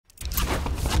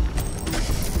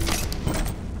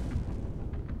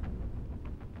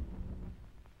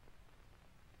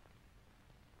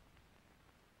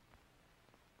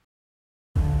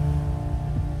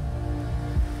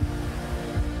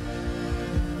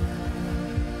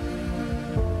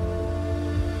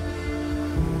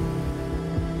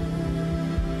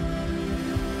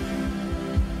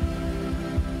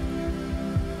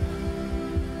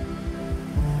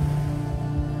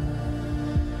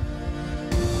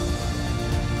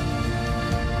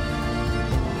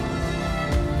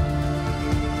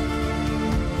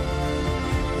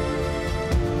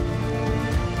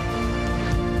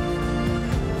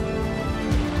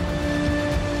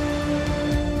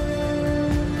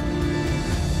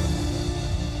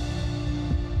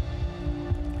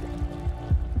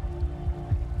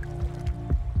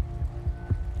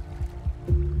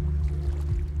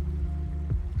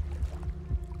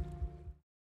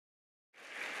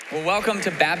Well, welcome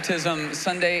to Baptism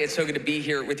Sunday. It's so good to be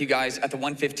here with you guys at the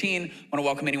 115. I want to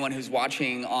welcome anyone who's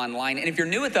watching online. And if you're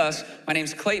new with us, my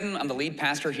name's Clayton. I'm the lead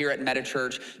pastor here at Meta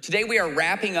Church. Today we are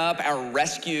wrapping up our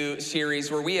rescue series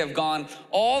where we have gone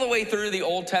all the way through the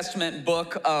Old Testament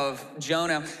book of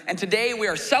Jonah. And today we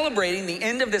are celebrating the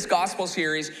end of this gospel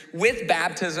series with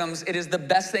baptisms. It is the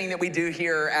best thing that we do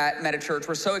here at Meta Church.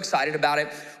 We're so excited about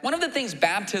it. One of the things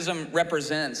baptism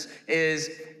represents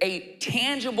is a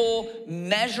tangible,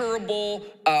 measurable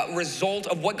result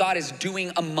of what God is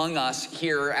doing among us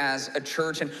here as a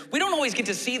church. And we don't always get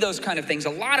to see those kind of things. A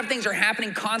lot of things are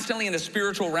happening constantly in the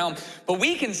spiritual realm, but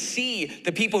we can see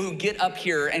the people who get up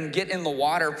here and get in the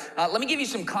water. Let me give you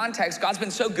some context. God's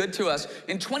been so good to us.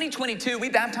 In 2022, we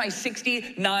baptized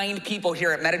 69 people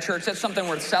here at Meta Church. That's something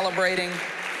worth celebrating.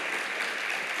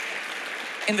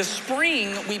 In the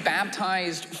spring, we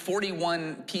baptized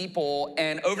 41 people,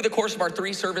 and over the course of our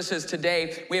 3 services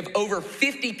today, we have over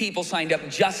 50 people signed up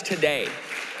just today.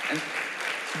 And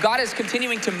God is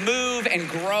continuing to move and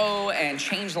grow and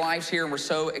change lives here, and we're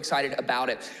so excited about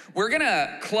it. We're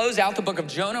gonna close out the book of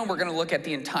Jonah. We're gonna look at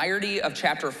the entirety of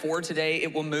chapter 4 today.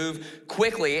 It will move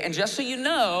quickly, and just so you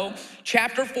know,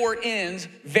 chapter 4 ends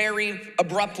very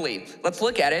abruptly. Let's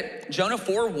look at it. Jonah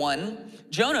 4:1.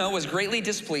 Jonah was greatly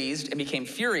displeased and became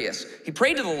furious. He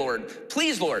prayed to the Lord,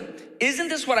 "Please, Lord, isn't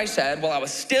this what I said while I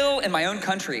was still in my own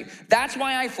country? That's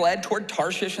why I fled toward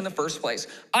Tarshish in the first place.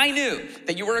 I knew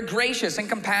that you were a gracious and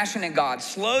compassionate God,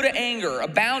 slow to anger,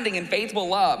 abounding in faithful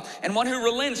love, and one who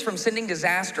relents from sending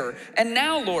disaster. And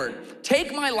now, Lord,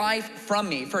 take my life from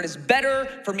me, for it is better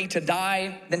for me to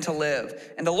die than to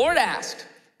live." And the Lord asked,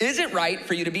 "Is it right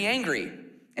for you to be angry?"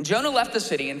 And Jonah left the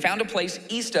city and found a place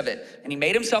east of it, and he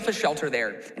made himself a shelter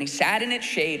there, and he sat in its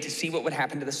shade to see what would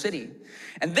happen to the city.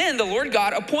 And then the Lord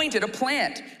God appointed a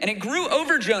plant, and it grew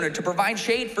over Jonah to provide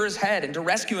shade for his head and to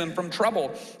rescue him from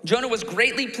trouble. Jonah was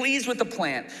greatly pleased with the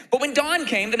plant. But when dawn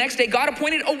came the next day, God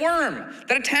appointed a worm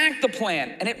that attacked the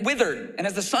plant, and it withered. And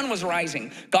as the sun was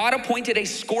rising, God appointed a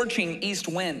scorching east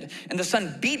wind, and the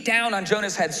sun beat down on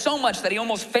Jonah's head so much that he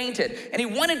almost fainted, and he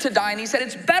wanted to die, and he said,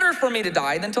 "It's better for me to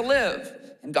die than to live."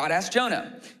 And God asked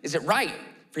Jonah, "Is it right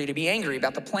for you to be angry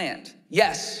about the plant?"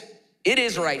 "Yes, it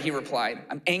is right," he replied.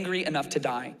 "I'm angry enough to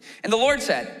die." And the Lord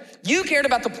said, "You cared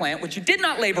about the plant, which you did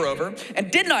not labor over and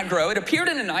did not grow. It appeared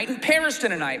in a night and perished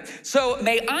in a night. So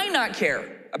may I not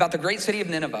care about the great city of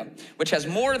Nineveh, which has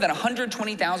more than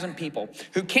 120,000 people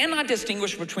who cannot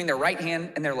distinguish between their right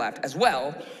hand and their left, as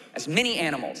well as many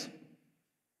animals."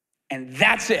 And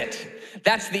that's it.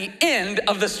 That's the end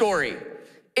of the story.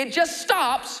 It just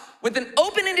stops with an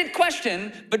open-ended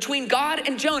question between God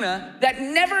and Jonah that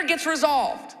never gets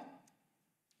resolved.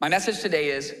 My message today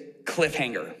is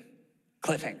cliffhanger.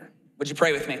 Cliffhanger. Would you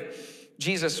pray with me?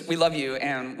 Jesus, we love you,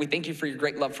 and we thank you for your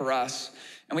great love for us.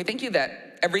 And we thank you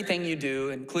that everything you do,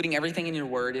 including everything in your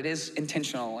word, it is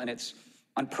intentional, and it's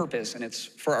on purpose, and it's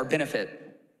for our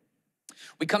benefit.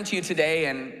 We come to you today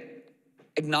and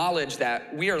acknowledge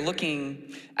that we are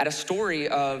looking at a story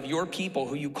of your people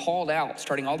who you called out,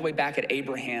 starting all the way back at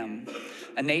Abraham,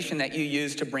 a nation that you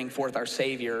used to bring forth our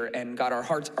Savior. And God, our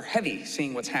hearts are heavy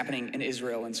seeing what's happening in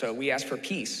Israel. And so we ask for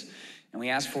peace, and we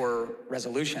ask for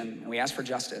resolution, and we ask for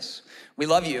justice. We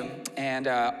love you, and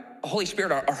Holy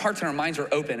Spirit, our hearts and our minds are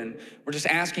open, and we're just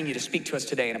asking you to speak to us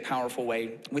today in a powerful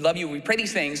way. We love you. We pray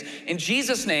these things in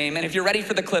Jesus' name. And if you're ready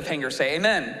for the cliffhanger, say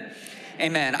amen.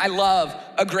 Amen. I love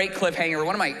a great cliffhanger.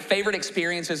 One of my favorite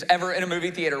experiences ever in a movie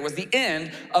theater was the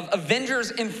end of Avengers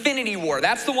Infinity War.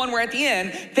 That's the one where at the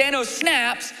end, Thanos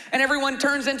snaps and everyone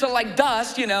turns into like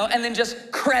dust, and then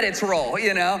just credits roll,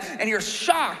 and you're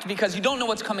shocked because you don't know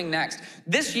what's coming next.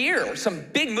 This year, some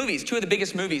big movies, 2 of the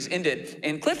biggest movies ended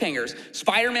in cliffhangers.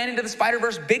 Spider-Man Into the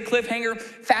Spider-Verse, big cliffhanger.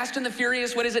 Fast and the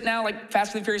Furious, what is it now? Like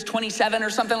Fast and the Furious 27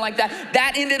 or something like that.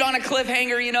 That ended on a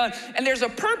cliffhanger, and there's a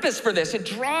purpose for this. It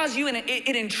draws you and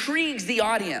it intrigues the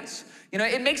audience.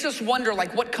 It makes us wonder,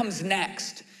 like, what comes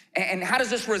next? And how does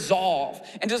this resolve?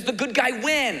 And does the good guy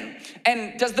win?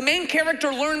 And does the main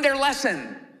character learn their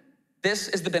lesson? This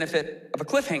is the benefit of a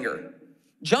cliffhanger.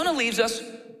 Jonah leaves us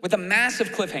with a massive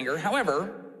cliffhanger.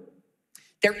 However,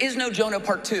 there is no Jonah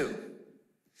part 2.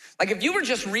 Like, if you were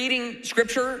just reading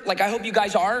scripture, like I hope you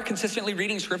guys are consistently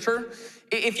reading scripture,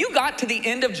 if you got to the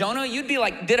end of Jonah, you'd be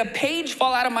like, did a page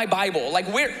fall out of my Bible? Like,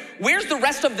 where's the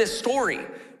rest of this story?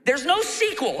 There's no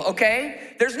sequel,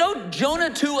 okay? There's no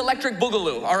Jonah 2 Electric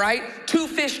Boogaloo, all right? 2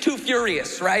 fish, 2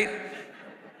 furious, right?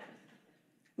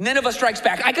 Nineveh strikes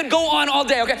back. I could go on all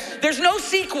day, okay? There's no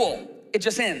sequel. It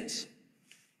just ends.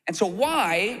 And so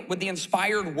why would the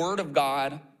inspired word of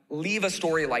God leave a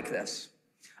story like this?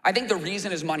 I think the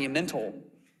reason is monumental.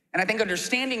 And I think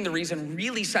understanding the reason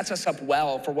really sets us up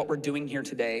well for what we're doing here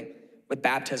today with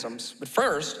baptisms. But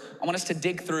first, I want us to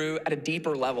dig through at a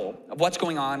deeper level of what's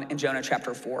going on in Jonah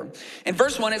chapter 4. In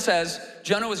verse 1, it says,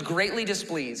 Jonah was greatly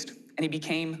displeased and he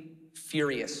became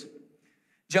furious.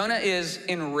 Jonah is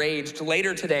enraged.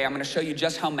 Later today, I'm gonna show you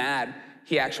just how mad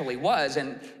he actually was.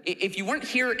 And if you weren't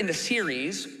here in the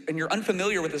series and you're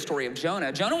unfamiliar with the story of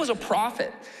Jonah, Jonah was a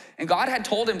prophet. And God had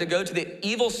told him to go to the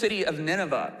evil city of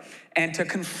Nineveh and to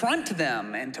confront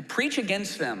them and to preach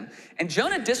against them. And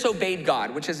Jonah disobeyed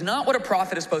God, which is not what a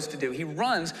prophet is supposed to do. He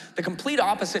runs the complete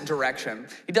opposite direction.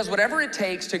 He does whatever it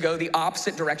takes to go the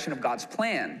opposite direction of God's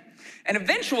plan. And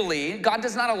eventually, God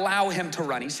does not allow him to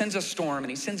run. He sends a storm and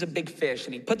he sends a big fish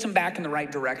and he puts him back in the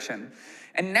right direction.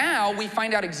 And now we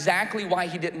find out exactly why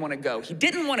he didn't want to go. He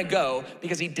didn't want to go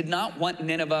because he did not want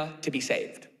Nineveh to be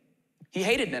saved. He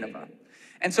hated Nineveh.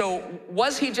 And so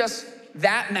was he just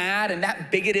that mad and that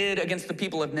bigoted against the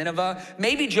people of Nineveh?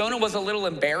 Maybe Jonah was a little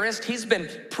embarrassed. He's been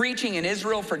preaching in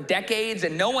Israel for decades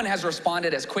and no one has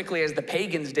responded as quickly as the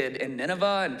pagans did in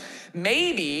Nineveh. And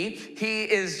maybe he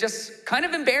is just kind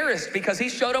of embarrassed because he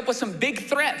showed up with some big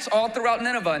threats all throughout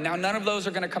Nineveh. And now none of those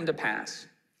are gonna come to pass.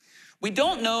 We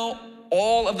don't know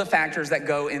all of the factors that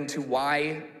go into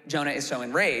why Jonah is so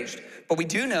enraged, but we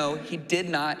do know he did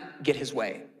not get his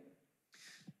way.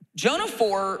 Jonah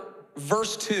 4,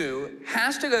 verse 2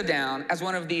 has to go down as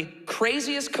one of the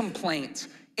craziest complaints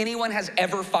anyone has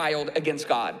ever filed against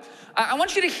God. I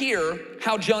want you to hear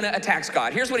how Jonah attacks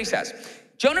God. Here's what he says.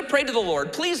 Jonah prayed to the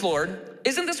Lord, please, Lord,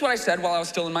 isn't this what I said while I was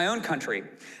still in my own country?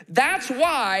 That's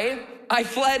why I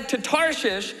fled to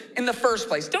Tarshish in the first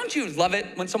place. Don't you love it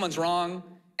when someone's wrong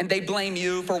and they blame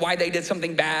you for why they did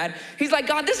something bad? He's like,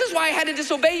 God, this is why I had to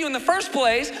disobey you in the first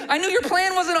place. I knew your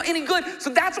plan wasn't any good,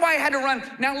 so that's why I had to run.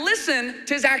 Now listen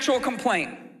to his actual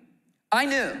complaint. I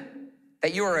knew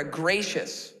that you are a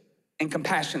gracious and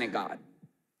compassionate God,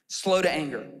 slow to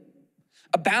anger,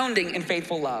 abounding in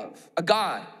faithful love, a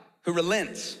God who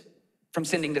relents from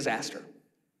sending disaster.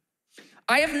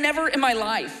 I have never in my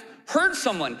life heard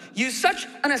someone use such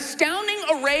an astounding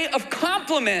array of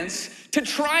compliments to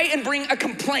try and bring a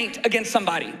complaint against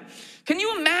somebody. Can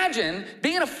you imagine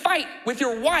being in a fight with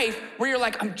your wife where you're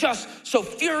like, I'm just so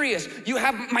furious. You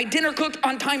have my dinner cooked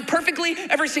on time perfectly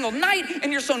every single night,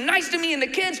 and you're so nice to me and the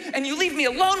kids, and you leave me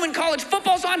alone when college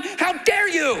football's on. How dare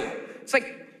you? It's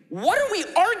like, what are we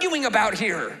arguing about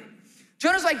here?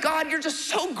 Jonah's like, God, you're just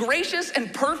so gracious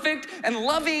and perfect and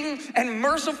loving and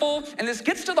merciful, and this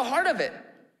gets to the heart of it.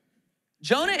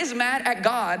 Jonah is mad at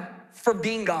God for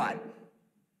being God.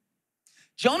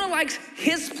 Jonah likes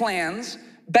his plans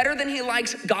better than he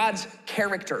likes God's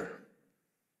character.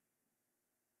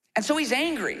 And so he's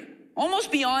angry,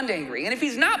 almost beyond angry. And if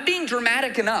he's not being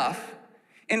dramatic enough,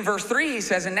 in verse 3 he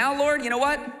says, and now Lord, you know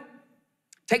what?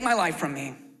 Take my life from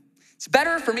me. It's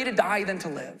better for me to die than to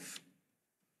live.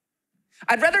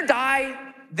 I'd rather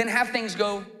die than have things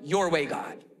go your way,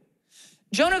 God.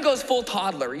 Jonah goes full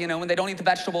toddler, when they don't eat the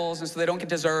vegetables and so they don't get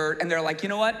dessert, and they're like, you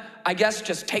know what? I guess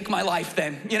just take my life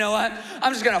then. You know what?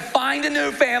 I'm just gonna find a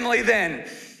new family then.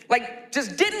 Like,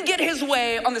 just didn't get his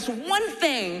way on this one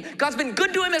thing. God's been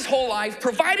good to him his whole life,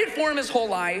 provided for him his whole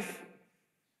life.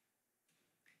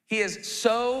 He is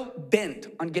so bent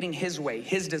on getting his way,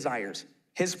 his desires,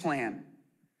 his plan,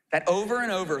 that over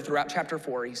and over throughout chapter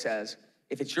 4, he says,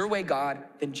 if it's your way, God,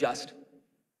 then just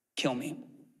kill me.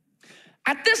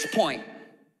 At this point,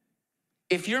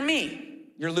 if you're me,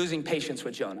 you're losing patience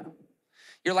with Jonah.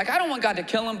 You're like, I don't want God to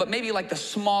kill him, but maybe like the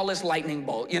smallest lightning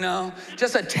bolt,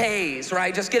 just a tase,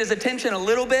 right? Just get his attention a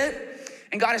little bit.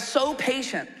 And God is so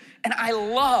patient. And I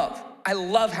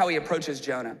love how he approaches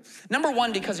Jonah. Number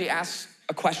one, because he asks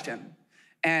a question.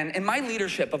 And in my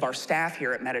leadership of our staff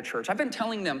here at Meta Church, I've been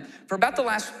telling them for about the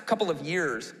last couple of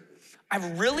years,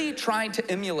 I've really tried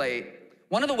to emulate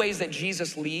one of the ways that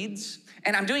Jesus leads,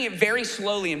 and I'm doing it very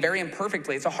slowly and very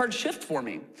imperfectly. It's a hard shift for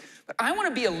me. But I want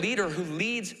to be a leader who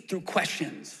leads through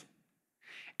questions.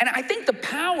 And I think the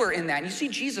power in that, and you see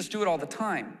Jesus do it all the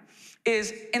time,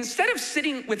 is instead of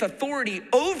sitting with authority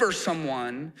over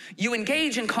someone, you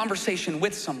engage in conversation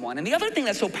with someone. And the other thing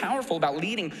that's so powerful about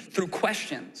leading through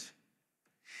questions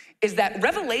is that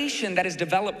revelation that is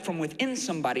developed from within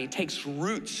somebody takes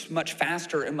roots much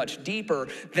faster and much deeper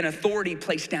than authority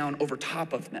placed down over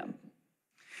top of them.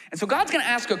 And so God's gonna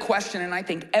ask a question, and I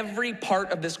think every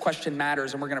part of this question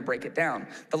matters, and we're gonna break it down.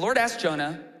 The Lord asked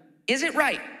Jonah, is it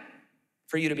right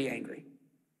for you to be angry?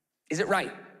 Is it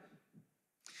right?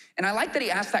 And I like that he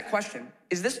asked that question.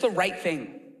 Is this the right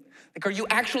thing? Like, are you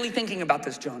actually thinking about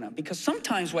this, Jonah? Because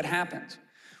sometimes what happens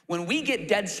When we get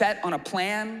dead set on a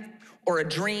plan or a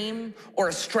dream or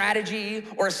a strategy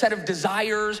or a set of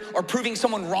desires or proving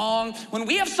someone wrong, when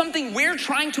we have something we're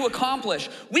trying to accomplish,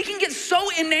 we can get so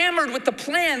enamored with the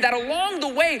plan that along the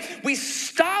way, we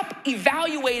stop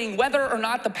evaluating whether or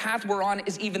not the path we're on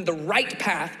is even the right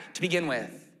path to begin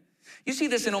with. You see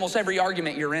this in almost every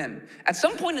argument you're in. At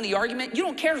some point in the argument, you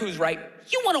don't care who's right.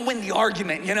 You want to win the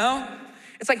argument, you know?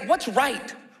 It's like, what's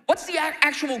right? What's the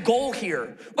actual goal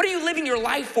here? What are you living your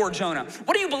life for, Jonah?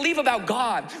 What do you believe about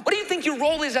God? What do you think your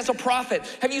role is as a prophet?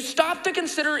 Have you stopped to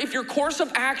consider if your course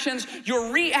of actions,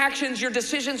 your reactions, your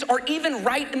decisions are even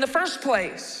right in the first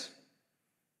place?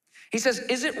 He says,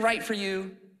 is it right for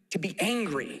you to be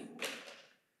angry?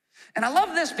 And I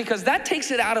love this because that takes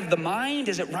it out of the mind.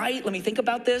 Is it right? Let me think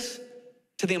about this.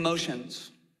 To the emotions.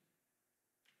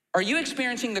 Are you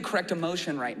experiencing the correct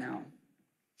emotion right now?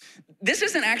 This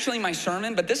isn't actually my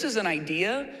sermon, but this is an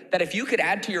idea that if you could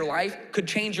add to your life, could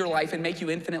change your life and make you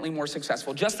infinitely more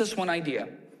successful. Just this one idea.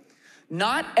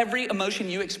 Not every emotion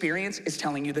you experience is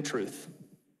telling you the truth.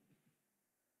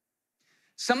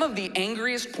 Some of the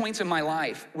angriest points in my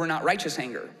life were not righteous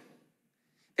anger.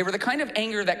 They were the kind of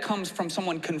anger that comes from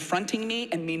someone confronting me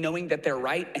and me knowing that they're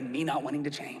right and me not wanting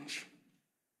to change.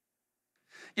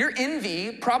 Your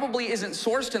envy probably isn't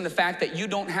sourced in the fact that you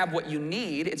don't have what you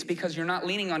need. It's because you're not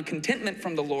leaning on contentment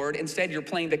from the Lord. Instead, you're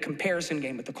playing the comparison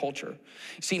game with the culture.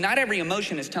 See, not every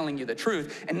emotion is telling you the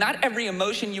truth, and not every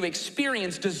emotion you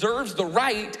experience deserves the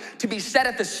right to be set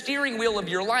at the steering wheel of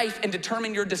your life and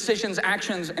determine your decisions,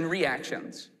 actions, and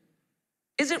reactions.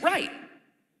 Is it right?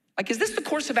 Like, is this the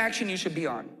course of action you should be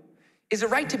on? Is it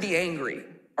right to be angry?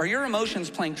 Are your emotions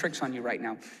playing tricks on you right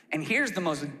now? And here's the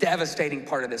most devastating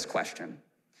part of this question.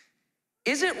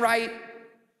 Is it right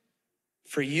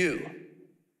for you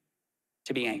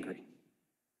to be angry?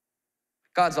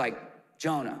 God's like,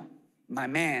 Jonah, my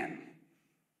man,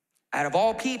 out of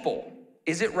all people,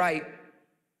 is it right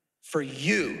for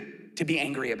you to be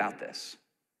angry about this?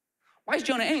 Why is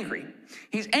Jonah angry?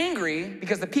 He's angry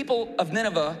because the people of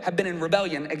Nineveh have been in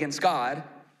rebellion against God,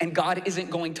 and God isn't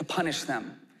going to punish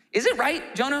them. Is it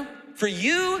right, Jonah, for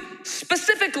you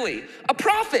specifically, a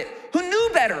prophet who knew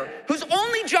better, whose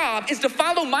only job is to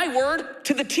follow my word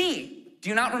to the T? Do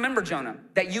you not remember, Jonah,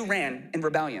 that you ran in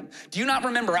rebellion? Do you not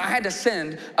remember I had to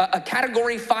send a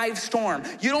category 5 storm?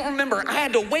 You don't remember I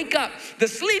had to wake up the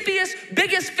sleepiest,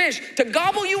 biggest fish to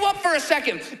gobble you up for a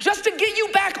second just to get you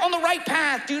back on the right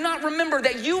path? Do you not remember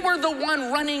that you were the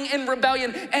one running in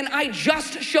rebellion and I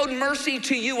just showed mercy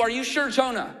to you? Are you sure,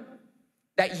 Jonah,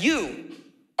 that you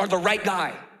are the right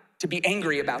guy to be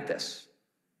angry about this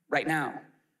right now?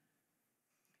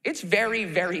 It's very,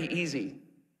 very easy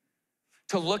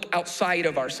to look outside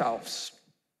of ourselves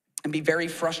and be very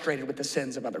frustrated with the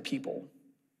sins of other people.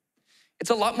 It's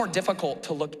a lot more difficult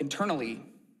to look internally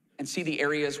and see the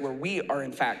areas where we are,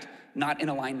 in fact, not in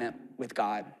alignment with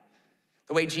God.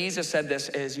 The way Jesus said this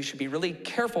is you should be really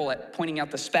careful at pointing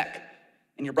out the speck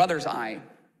in your brother's eye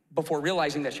before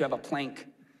realizing that you have a plank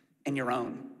in your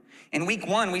own. In week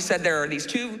 1, we said there are these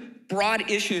 2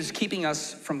 broad issues keeping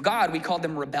us from God. We called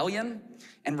them rebellion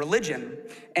and religion.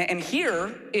 And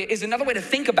here is another way to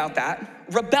think about that.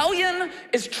 Rebellion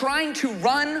is trying to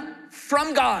run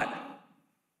from God.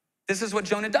 This is what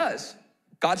Jonah does.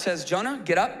 God says, Jonah,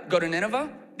 get up, go to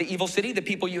Nineveh, the evil city, the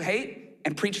people you hate,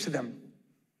 and preach to them.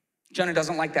 Jonah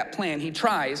doesn't like that plan. He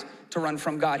tries to run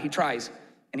from God. He tries,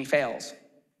 and he fails.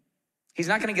 He's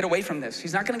not gonna get away from this.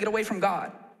 He's not gonna get away from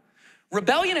God.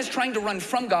 Rebellion is trying to run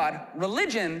from God.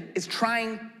 Religion is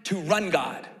trying to run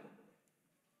God.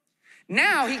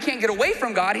 Now he can't get away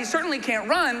from God. He certainly can't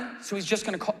run, so he's just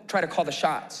gonna try to call the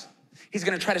shots. He's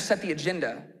gonna try to set the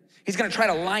agenda. He's gonna try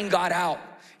to line God out.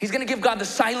 He's gonna give God the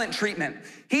silent treatment.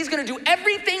 He's gonna do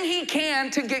everything he can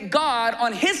to get God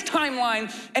on his timeline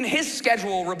and his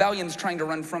schedule. Rebellion's trying to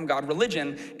run from God.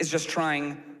 Religion is just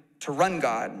trying to run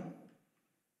God.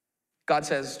 God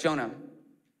says, Jonah,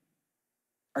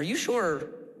 are you sure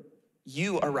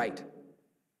you are right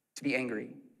to be angry?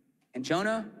 And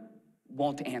Jonah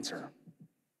won't answer.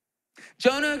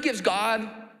 Jonah gives God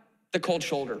the cold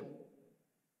shoulder.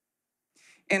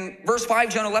 In verse 5,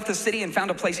 Jonah left the city and found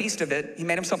a place east of it. He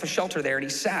made himself a shelter there and he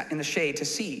sat in the shade to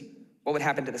see what would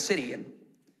happen to the city. And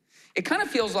it kind of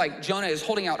feels like Jonah is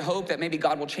holding out hope that maybe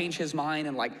God will change his mind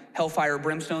and like hellfire,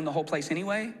 brimstone, the whole place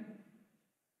anyway.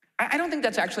 I don't think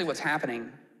that's actually what's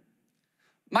happening.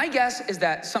 My guess is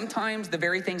that sometimes the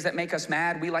very things that make us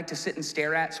mad, we like to sit and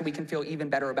stare at so we can feel even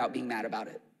better about being mad about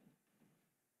it.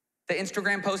 The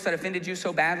Instagram post that offended you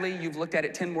so badly, you've looked at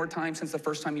it 10 more times since the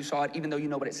first time you saw it, even though you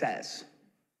know what it says.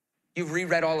 You've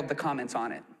reread all of the comments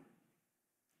on it.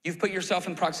 You've put yourself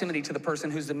in proximity to the person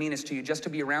who's the meanest to you just to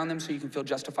be around them so you can feel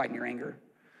justified in your anger.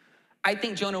 I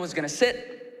think Jonah was gonna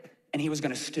sit and he was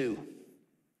gonna stew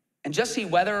and just see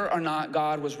whether or not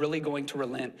God was really going to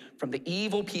relent from the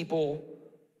evil people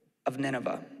of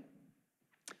Nineveh.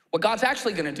 What God's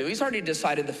actually gonna do, he's already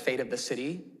decided the fate of the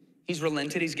city. He's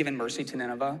relented, he's given mercy to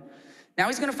Nineveh. Now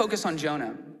he's gonna focus on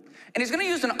Jonah. And he's gonna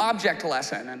use an object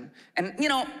lesson. And you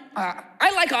know,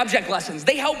 I like object lessons.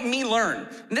 They help me learn.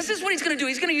 And this is what he's gonna do.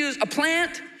 He's gonna use a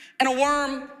plant and a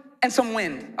worm and some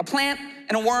wind. A plant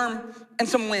and a worm and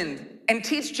some wind. And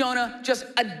teach Jonah just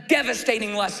a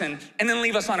devastating lesson and then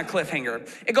leave us on a cliffhanger.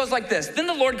 It goes like this. Then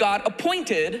the Lord God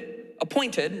appointed,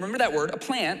 remember that word, a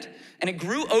plant, and it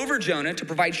grew over Jonah to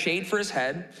provide shade for his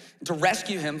head and to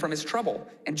rescue him from his trouble.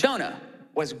 And Jonah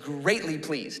was greatly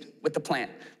pleased with the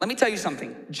plant. Let me tell you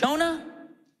something. Jonah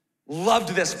loved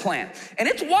this plant. And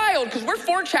it's wild because we're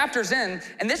 4 chapters in,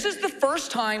 and this is the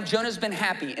first time Jonah's been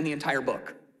happy in the entire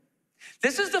book.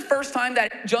 This is the first time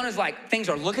that Jonah's like, things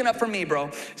are looking up for me,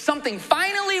 bro. Something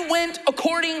finally went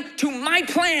according to my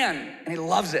plan. And he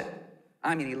loves it.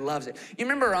 I mean, he loves it. You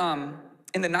remember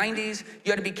in the 90s,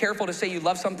 you had to be careful to say you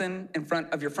love something in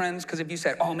front of your friends, because if you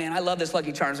said, oh man, I love this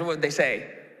Lucky Charms, what would they say?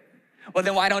 Well,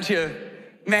 then why don't you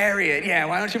marry it? Yeah,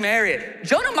 why don't you marry it?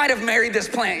 Jonah might have married this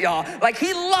plant, y'all. Like,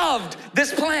 he loved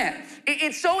this plant.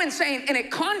 It's so insane, and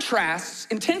it contrasts,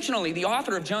 intentionally, the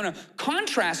author of Jonah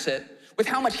contrasts it with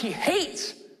how much he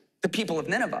hates the people of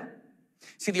Nineveh.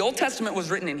 See, the Old Testament was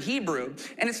written in Hebrew,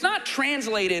 and it's not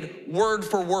translated word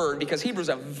for word because Hebrew is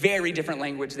a very different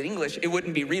language than English. It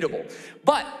wouldn't be readable.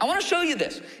 But I want to show you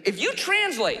this. If you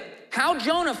translate how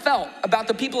Jonah felt about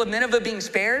the people of Nineveh being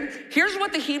spared, here's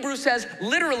what the Hebrew says,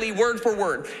 literally word for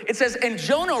word. It says, and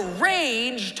Jonah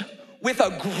raged with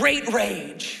a great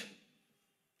rage.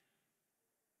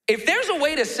 If there's a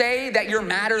way to say that you're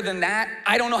madder than that,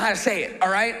 I don't know how to say it,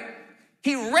 all right?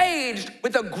 He raged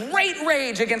with a great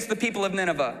rage against the people of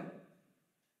Nineveh.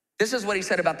 This is what he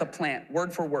said about the plant,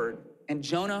 word for word. And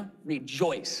Jonah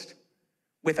rejoiced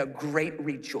with a great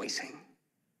rejoicing.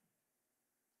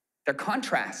 They're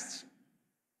contrasts,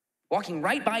 walking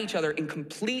right by each other in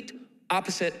complete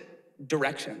opposite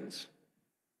directions.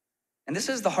 And this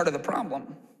is the heart of the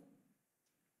problem.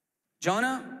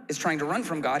 Jonah is trying to run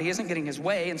from God. He isn't getting his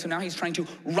way, and so now he's trying to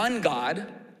run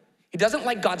God. He doesn't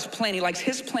like God's plan. He likes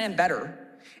his plan better.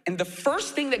 And the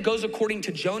first thing that goes according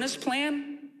to Jonah's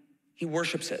plan, he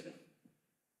worships it.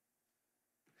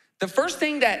 The first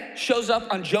thing that shows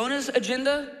up on Jonah's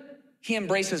agenda, he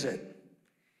embraces it.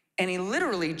 And he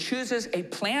literally chooses a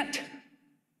plant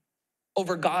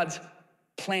over God's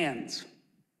plans.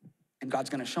 And God's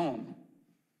gonna show him.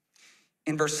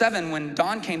 In verse 7, when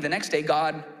dawn came the next day,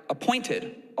 God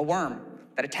appointed a worm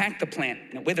that attacked the plant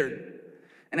and it withered.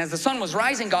 And as the sun was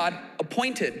rising, God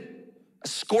appointed a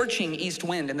scorching east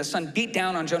wind, and the sun beat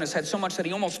down on Jonah's head so much that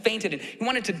he almost fainted. And he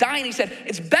wanted to die, and he said,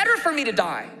 it's better for me to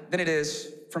die than it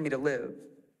is for me to live.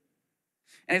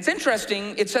 And it's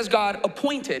interesting, it says God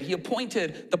appointed. He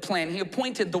appointed the plant, he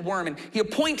appointed the worm, and he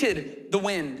appointed the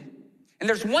wind. And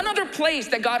there's one other place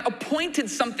that God appointed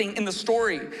something in the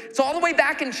story. It's all the way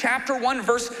back in chapter 1,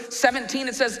 verse 17.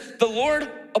 It says, the Lord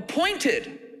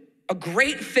appointed a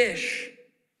great fish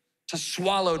to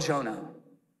swallow Jonah.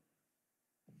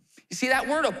 You see, that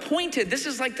word appointed, this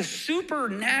is like the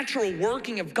supernatural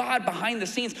working of God behind the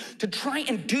scenes to try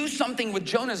and do something with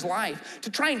Jonah's life,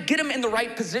 to try and get him in the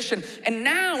right position. And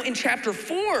now in chapter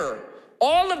 4,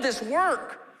 all of this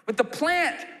work with the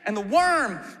plant and the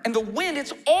worm and the wind,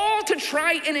 it's all to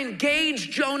try and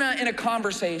engage Jonah in a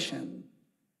conversation.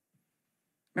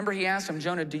 Remember, he asked him,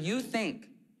 Jonah, do you think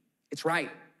it's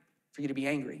right for you to be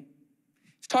angry?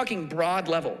 He's talking broad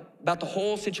level about the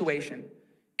whole situation.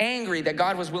 Angry that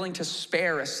God was willing to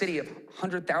spare a city of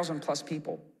 100,000 plus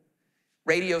people.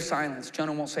 Radio silence,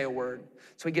 Jonah won't say a word.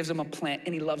 So he gives him a plant,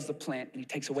 and he loves the plant, and he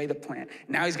takes away the plant.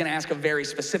 Now he's gonna ask a very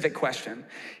specific question.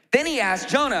 Then he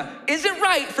asks, Jonah, is it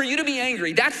right for you to be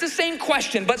angry? That's the same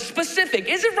question, but specific.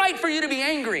 Is it right for you to be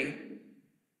angry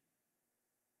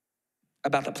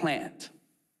about the plant?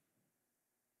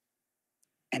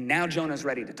 And now Jonah's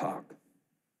ready to talk.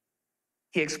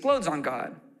 He explodes on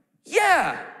God.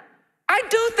 Yeah, I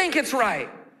do think it's right.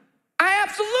 I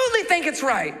absolutely think it's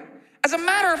right. As a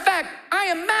matter of fact, I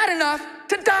am mad enough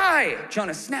to die.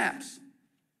 Jonah snaps.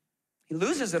 He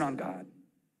loses it on God.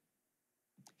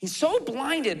 He's so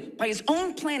blinded by his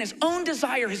own plan, his own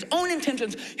desire, his own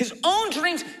intentions, his own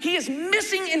dreams, he is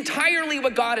missing entirely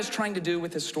what God is trying to do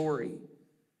with his story.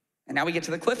 And now we get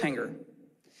to the cliffhanger.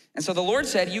 And so the Lord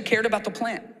said, you cared about the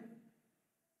plant,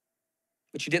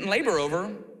 but you didn't labor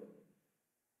over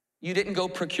You didn't go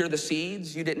procure the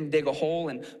seeds. You didn't dig a hole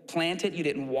and plant it. You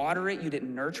didn't water it. You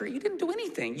didn't nurture it. You didn't do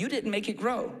anything. You didn't make it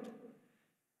grow.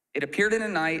 It appeared in a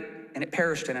night and it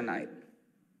perished in a night.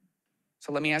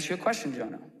 So let me ask you a question,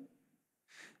 Jonah.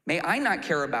 May I not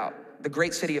care about the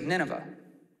great city of Nineveh,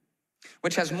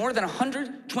 which has more than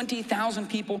 120,000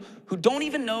 people who don't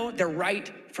even know their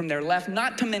right from their left,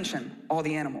 not to mention all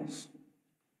the animals.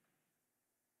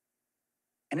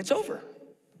 And it's over.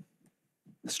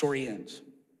 The story ends.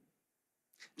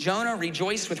 Jonah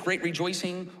rejoiced with great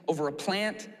rejoicing over a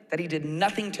plant that he did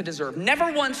nothing to deserve,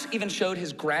 never once even showed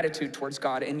his gratitude towards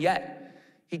God, and yet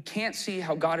he can't see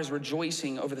how God is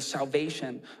rejoicing over the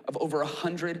salvation of over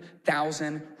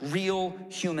 100,000 real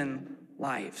human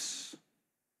lives.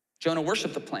 Jonah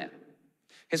worshiped the plant.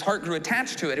 His heart grew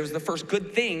attached to it. It was the first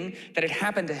good thing that had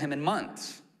happened to him in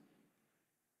months.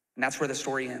 And that's where the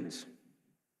story ends.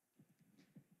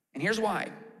 And here's why.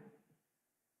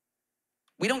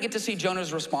 We don't get to see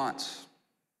Jonah's response.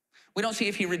 We don't see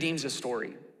if he redeems his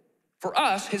story. For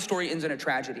us, his story ends in a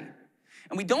tragedy.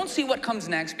 And we don't see what comes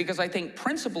next because I think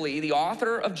principally the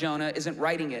author of Jonah isn't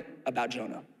writing it about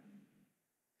Jonah.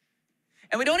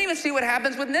 And we don't even see what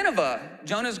happens with Nineveh.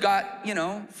 Jonah's got,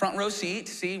 front row seat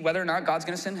to see whether or not God's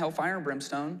gonna send hellfire and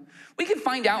brimstone. We can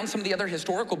find out in some of the other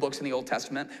historical books in the Old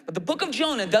Testament, but the book of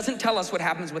Jonah doesn't tell us what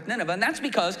happens with Nineveh, and that's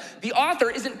because the author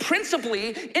isn't principally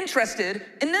interested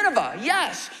in Nineveh.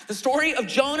 Yes, the story of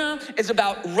Jonah is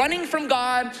about running from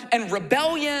God and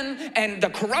rebellion and the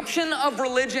corruption of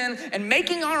religion and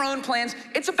making our own plans.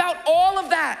 It's about all of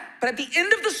that, but at the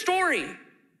end of the story,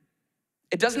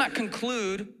 it does not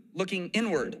conclude looking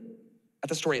inward at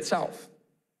the story itself.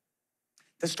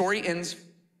 The story ends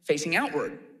facing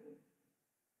outward,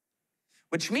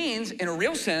 which means, in a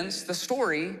real sense, the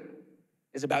story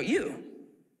is about you.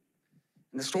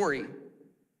 And the story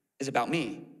is about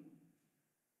me.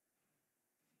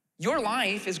 Your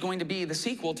life is going to be the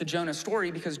sequel to Jonah's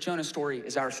story because Jonah's story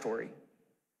is our story.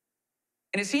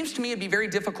 And it seems to me it'd be very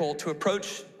difficult to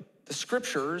approach the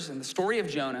scriptures and the story of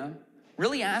Jonah,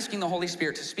 really asking the Holy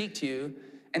Spirit to speak to you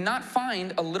and not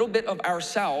find a little bit of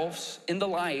ourselves in the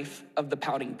life of the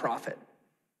pouting prophet.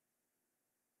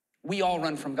 We all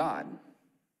run from God.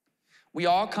 We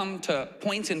all come to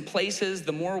points and places,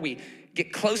 the more we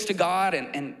get close to God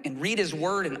and read his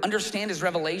word and understand his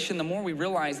revelation, the more we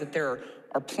realize that there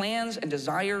are plans and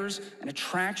desires and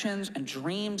attractions and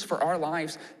dreams for our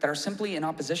lives that are simply in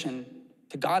opposition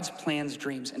to God's plans,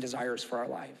 dreams, and desires for our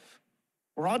life.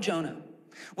 We're all Jonah.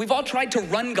 We've all tried to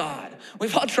run God.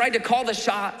 We've all tried to call the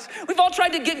shots. We've all tried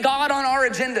to get God on our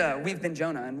agenda. We've been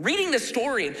Jonah. And reading this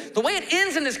story, the way it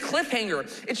ends in this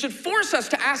cliffhanger, it should force us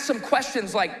to ask some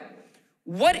questions like,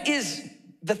 what is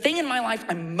the thing in my life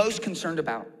I'm most concerned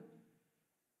about?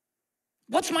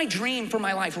 What's my dream for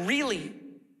my life, really?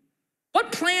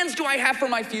 What plans do I have for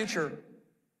my future?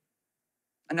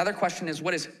 Another question is,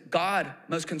 what is God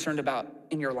most concerned about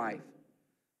in your life?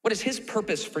 What is his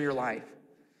purpose for your life?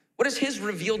 What is his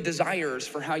revealed desires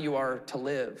for how you are to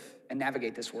live and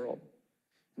navigate this world?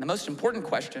 And the most important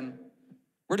question,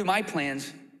 where do my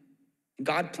plans and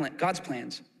God's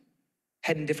plans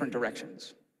head in different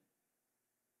directions?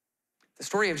 The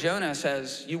story of Jonah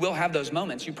says you will have those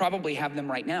moments. You probably have them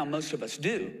right now. Most of us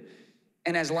do.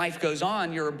 And as life goes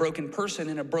on, you're a broken person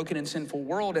in a broken and sinful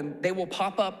world, and they will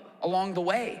pop up along the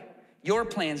way. Your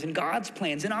plans and God's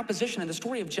plans in opposition. And the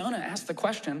story of Jonah asks the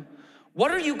question, what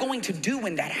are you going to do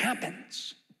when that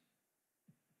happens?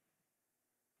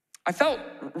 I felt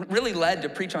really led to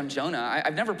preach on Jonah.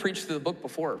 I've never preached through the book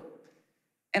before.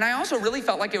 And I also really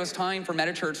felt like it was time for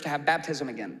MetaChurch to have baptism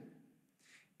again.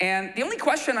 And the only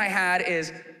question I had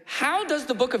is, how does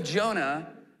the book of Jonah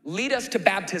lead us to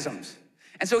baptisms?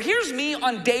 And so here's me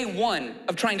on day one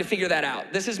of trying to figure that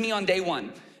out. This is me on day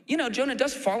one. Jonah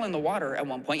does fall in the water at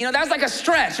one point. That was like a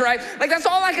stretch, right? Like that's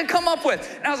all I could come up with.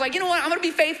 And I was like, you know what? I'm gonna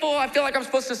be faithful. I feel like I'm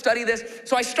supposed to study this.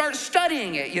 So I start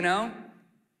studying it, And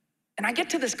I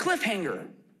get to this cliffhanger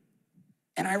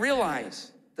and I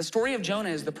realize the story of Jonah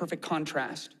is the perfect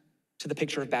contrast to the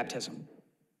picture of baptism.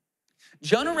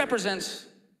 Jonah represents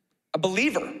a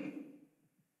believer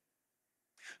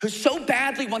who so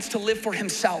badly wants to live for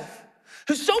himself,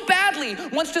 who so badly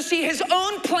wants to see his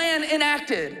own plan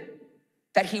enacted,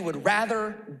 that he would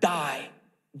rather die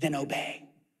than obey.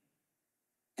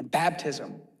 And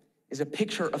baptism is a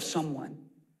picture of someone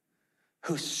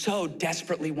who so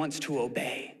desperately wants to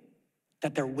obey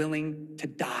that they're willing to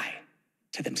die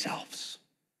to themselves.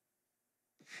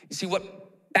 You see,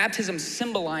 what baptism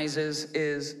symbolizes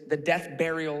is the death,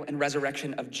 burial, and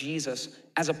resurrection of Jesus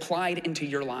as applied into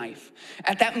your life.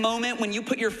 At that moment when you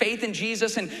put your faith in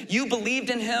Jesus and you believed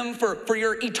in him for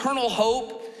your eternal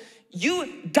hope,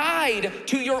 You died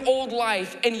to your old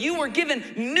life and you were given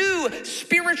new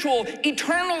spiritual,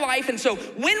 eternal life. And so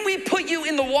when we put you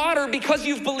in the water because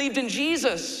you've believed in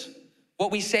Jesus,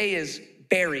 what we say is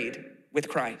buried with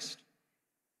Christ.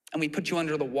 And we put you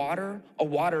under the water, a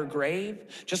water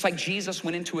grave. Just like Jesus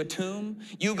went into a tomb,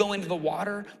 you go into the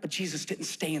water, but Jesus didn't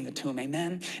stay in the tomb,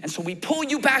 amen? And so we pull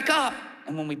you back up.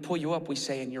 And when we pull you up, we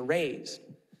say, and you're raised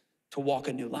to walk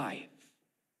a new life.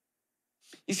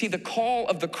 You see, the call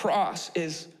of the cross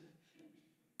is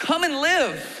come and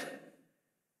live.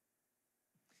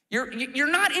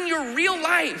 You're not in your real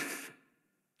life.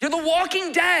 You're the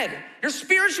walking dead. You're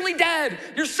spiritually dead.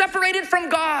 You're separated from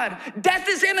God. Death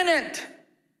is imminent.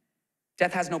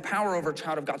 Death has no power over a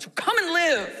child of God. So come and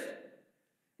live.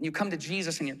 And you come to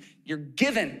Jesus and you're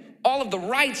given all of the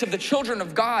rights of the children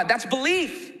of God. That's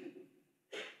belief.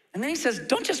 And then he says,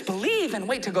 don't just believe and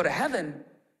wait to go to heaven.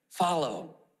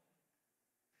 Follow.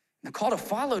 And the call to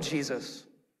follow Jesus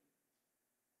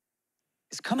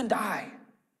is come and die.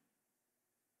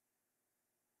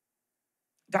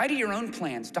 Die to your own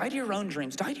plans. Die to your own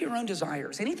dreams. Die to your own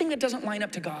desires. Anything that doesn't line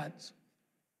up to God's.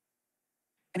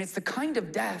 And it's the kind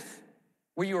of death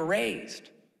where you were raised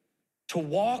to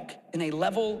walk in a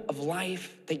level of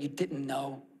life that you didn't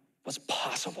know was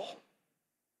possible.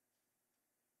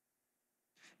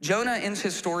 Jonah ends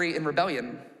his story in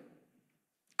rebellion,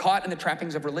 caught in the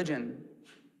trappings of religion,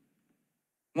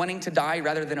 wanting to die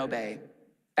rather than obey.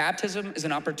 Baptism is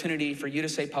an opportunity for you to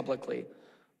say publicly,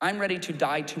 I'm ready to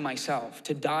die to myself,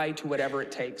 to die to whatever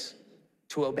it takes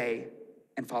to obey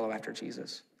and follow after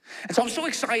Jesus. And so I'm so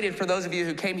excited for those of you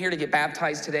who came here to get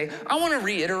baptized today. I want to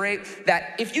reiterate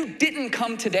that if you didn't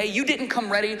come today, you didn't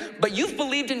come ready, but you've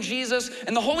believed in Jesus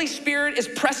and the Holy Spirit is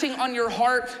pressing on your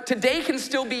heart, today can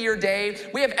still be your day.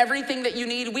 We have everything that you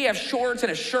need. We have shorts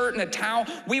and a shirt and a towel.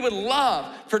 We would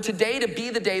love for today to be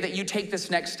the day that you take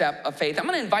this next step of faith. I'm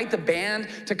going to invite the band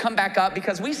to come back up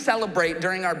because we celebrate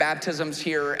during our baptisms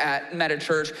here at Meta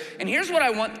Church. And here's what I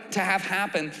want to have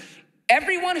happen.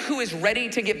 Everyone who is ready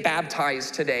to get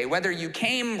baptized today, whether you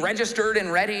came registered and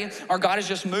ready or God is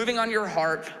just moving on your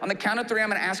heart, on the count of 3, I'm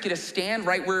gonna ask you to stand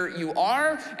right where you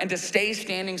are and to stay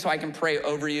standing so I can pray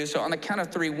over you. So on the count of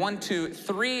 3, 1, 2,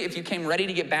 3, if you came ready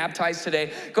to get baptized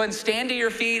today, go ahead and stand to your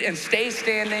feet and stay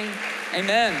standing.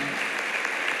 Amen.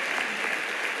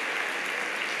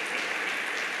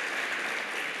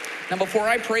 Now, before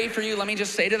I pray for you, let me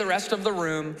just say to the rest of the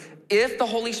room, if the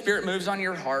Holy Spirit moves on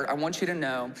your heart, I want you to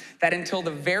know that until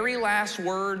the very last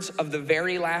words of the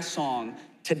very last song,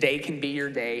 today can be your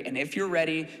day. And if you're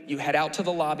ready, you head out to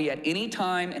the lobby at any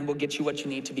time and we'll get you what you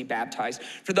need to be baptized.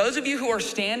 For those of you who are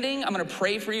standing, I'm gonna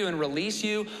pray for you and release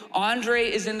you.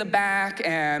 Andre is in the back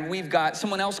and we've got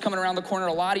someone else coming around the corner.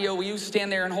 Eladio, will you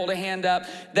stand there and hold a hand up?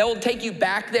 They'll take you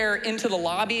back there into the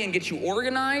lobby and get you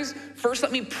organized. First,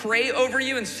 let me pray over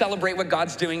you and celebrate what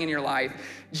God's doing in your life.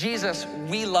 Jesus,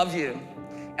 we love you.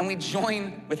 And we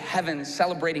join with heaven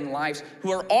celebrating lives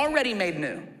who are already made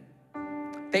new.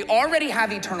 They already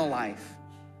have eternal life,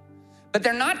 but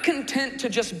they're not content to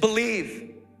just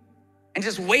believe and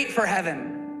just wait for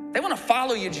heaven. They want to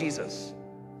follow you, Jesus.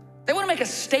 They want to make a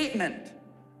statement.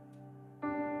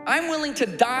 I'm willing to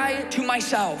die to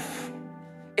myself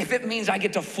if it means I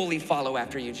get to fully follow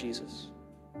after you, Jesus.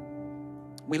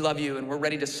 We love you and we're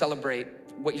ready to celebrate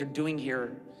what you're doing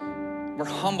here. We're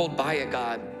humbled by it,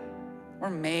 God. We're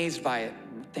amazed by it.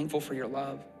 We're thankful for your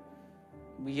love.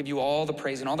 We give you all the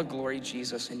praise and all the glory,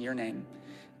 Jesus, in your name.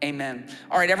 Amen.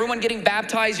 All right, everyone getting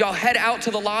baptized, y'all head out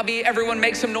to the lobby. Everyone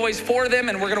make some noise for them,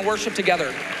 and we're gonna worship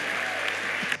together.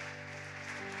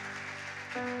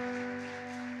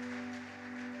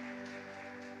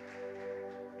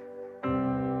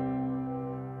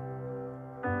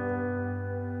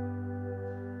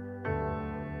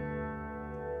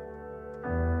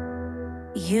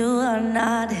 You are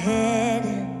not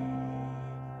hidden.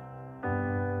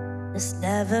 There's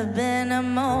never been a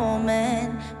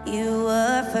moment you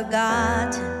were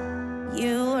forgotten.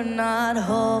 You are not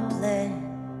hopeless.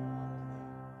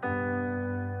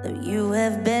 Though you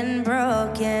have been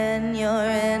broken, your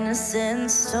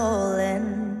innocence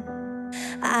stolen.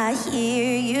 I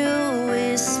hear you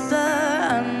whisper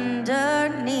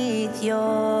underneath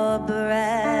your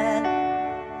breath.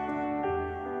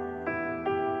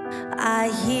 I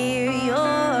hear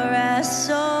your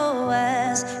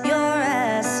SOS, your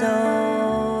SOS.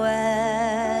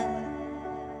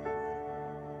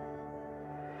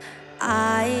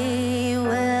 I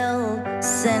will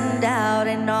send out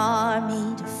an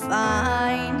army to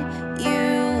find you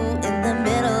in the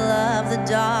middle of the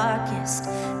darkest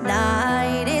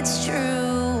night. It's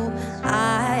true,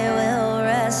 I will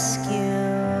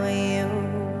rescue you.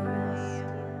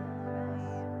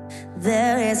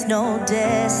 is no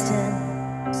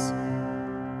distance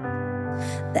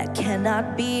that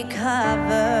cannot be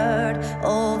covered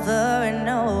over and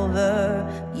over.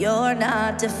 You're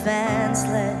not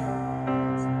defenseless,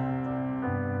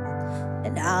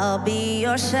 and I'll be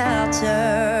your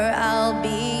shelter, I'll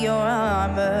be your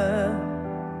armor.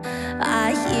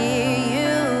 I hear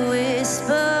you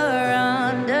whisper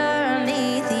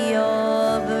underneath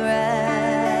your breath.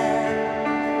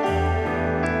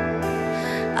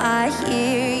 I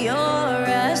hear your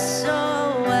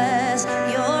SOS,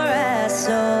 your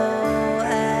SOS.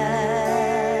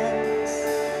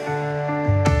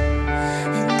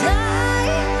 And I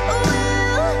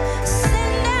will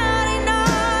send out an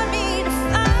army to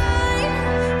find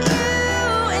you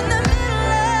in the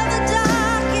middle of the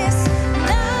darkest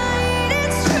night.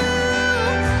 It's true,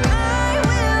 I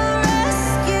will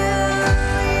rescue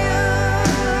you.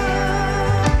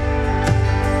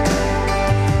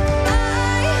 I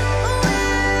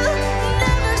will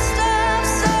never stop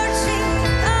searching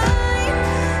to find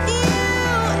you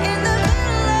in the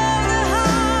middle of the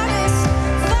hardest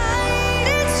fight.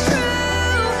 It's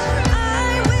true, I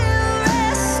will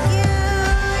rescue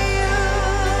you.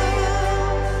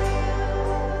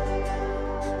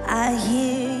 I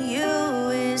hear you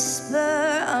whisper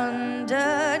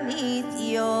underneath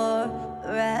your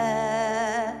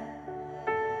breath.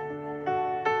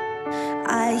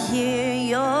 I hear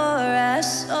your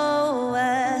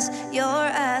SOS, your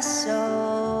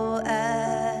SOS.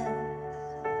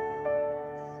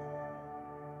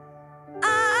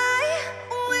 I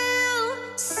will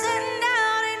send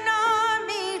out an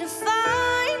army to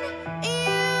find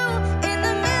you in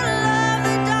the middle of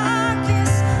the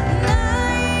darkest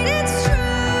night. It's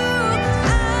true, I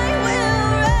will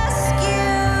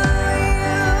rescue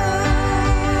you.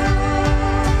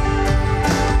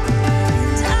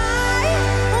 And I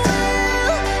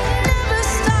will never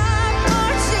stop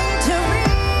marching to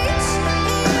reach you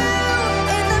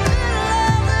in the middle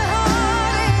of the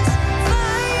hardest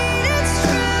fight. It's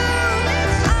true,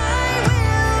 I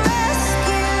will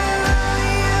rescue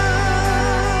you.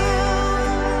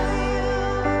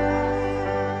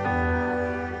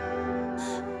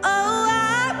 Oh, I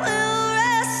will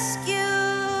rescue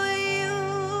you.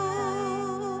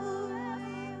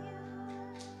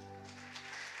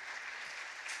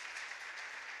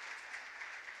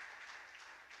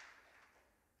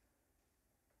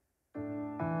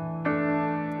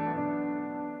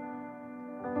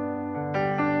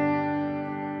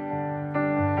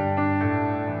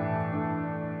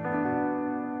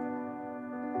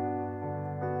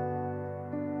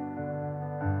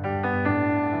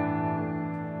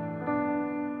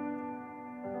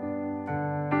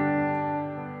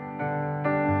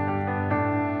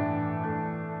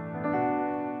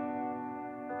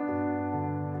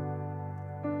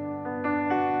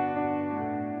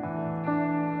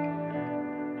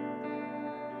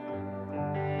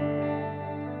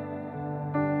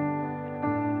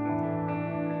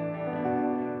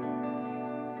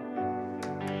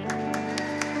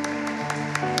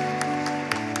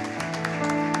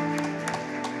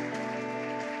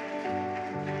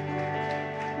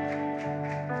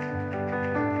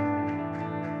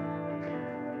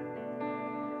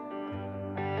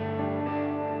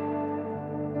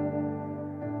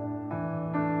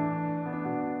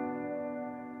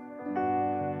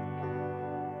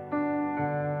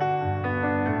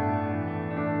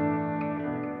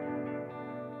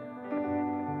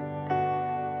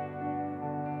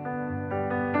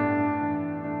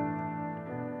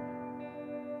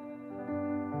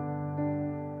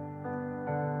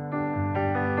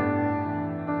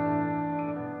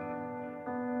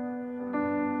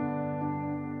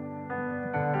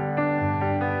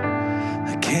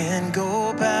 I can't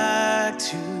go back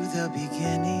to the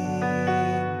beginning.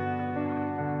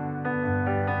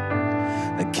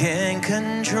 I can't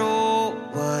control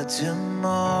what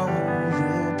tomorrow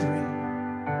will bring.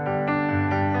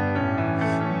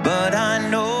 But I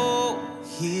know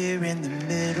here in the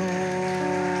middle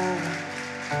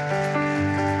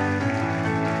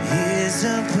is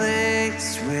a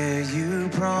place where you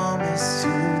promised to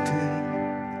be.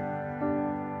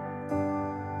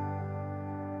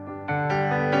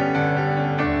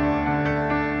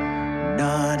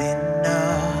 Not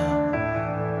enough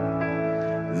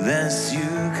unless you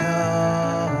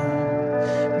come.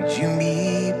 Would you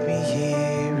meet me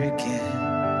here again?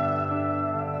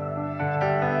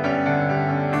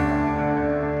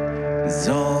 'Cause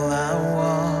all I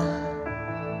want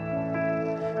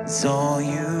is all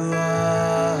you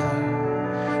are.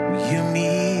 Will you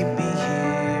meet me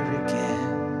here again?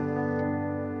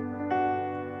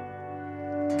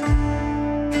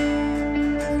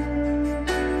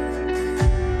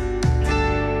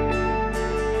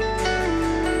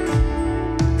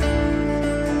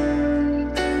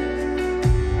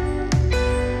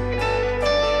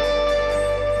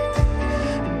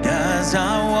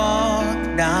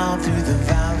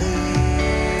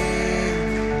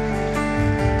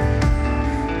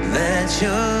 Let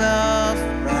your love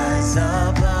rise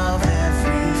above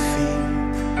every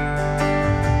fear,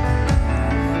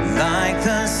 like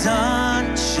the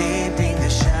sun shaping the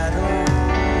shadow.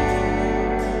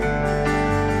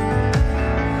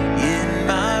 In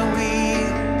my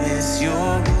weakness,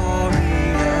 your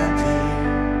glory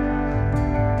appear.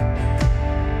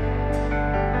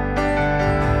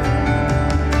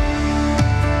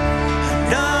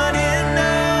 I'm not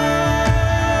enough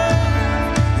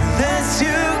unless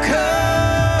you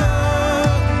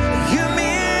come. You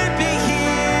meet me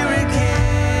here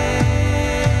again.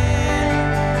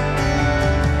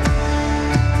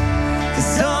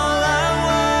 'Cause all I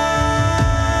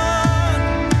want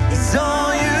is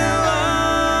all you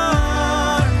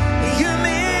are. You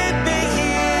meet me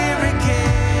here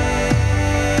again.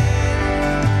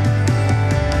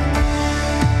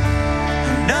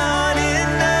 I'm not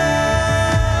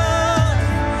enough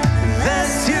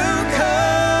unless you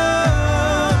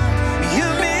come. You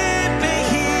meet me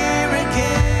here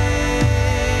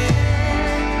again.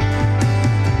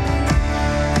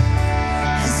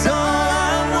 'Cause all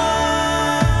I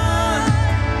want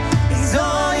is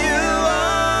all you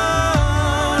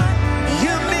are.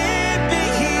 You meet me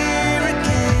here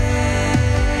again.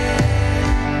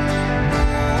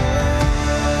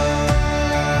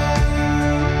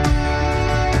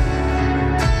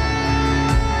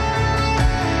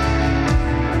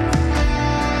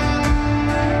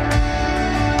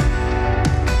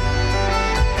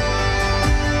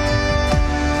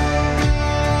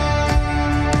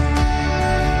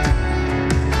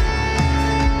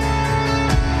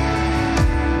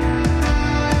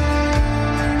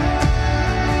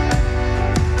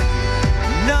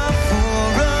 Not for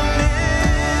a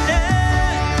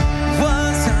minute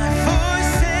was I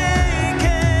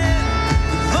forsaken.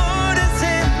 The Lord is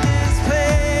in this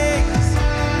place.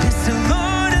 Yes, the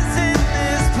Lord is in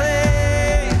this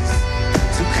place.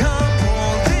 So come,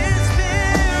 Holy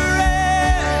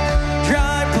Spirit,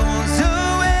 dry bones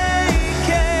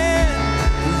awaken.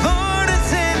 The Lord is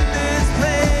in this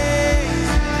place.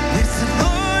 Yes, the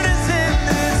Lord is in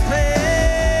this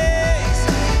place.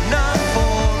 Not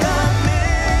for a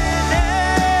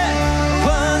minute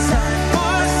was I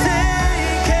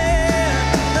forsaken.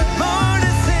 The Lord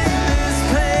is in this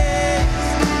place.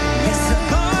 Yes, the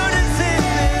Lord is in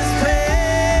this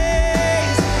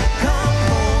place. Come,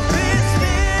 Holy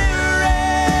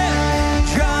Spirit,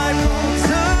 dry bones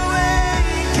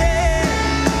awaken.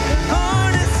 The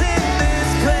Lord is in this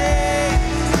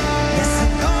place. Yes, the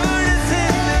Lord is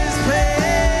in this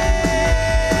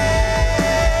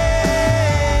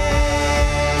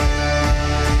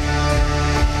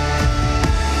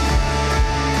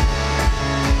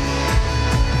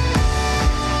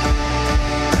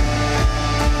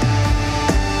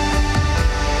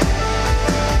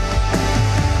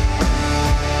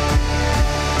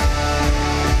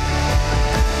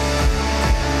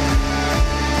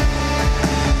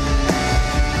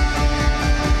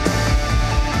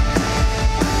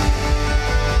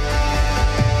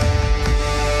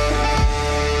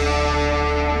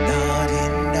Not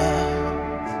enough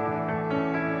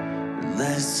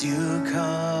unless you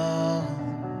come.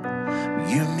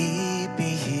 You meet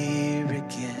me here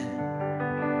again.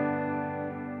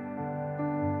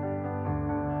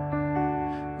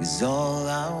 'Cause all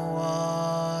I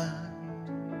want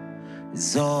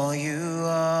is all you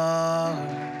are.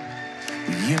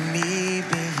 You meet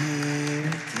me here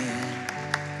again.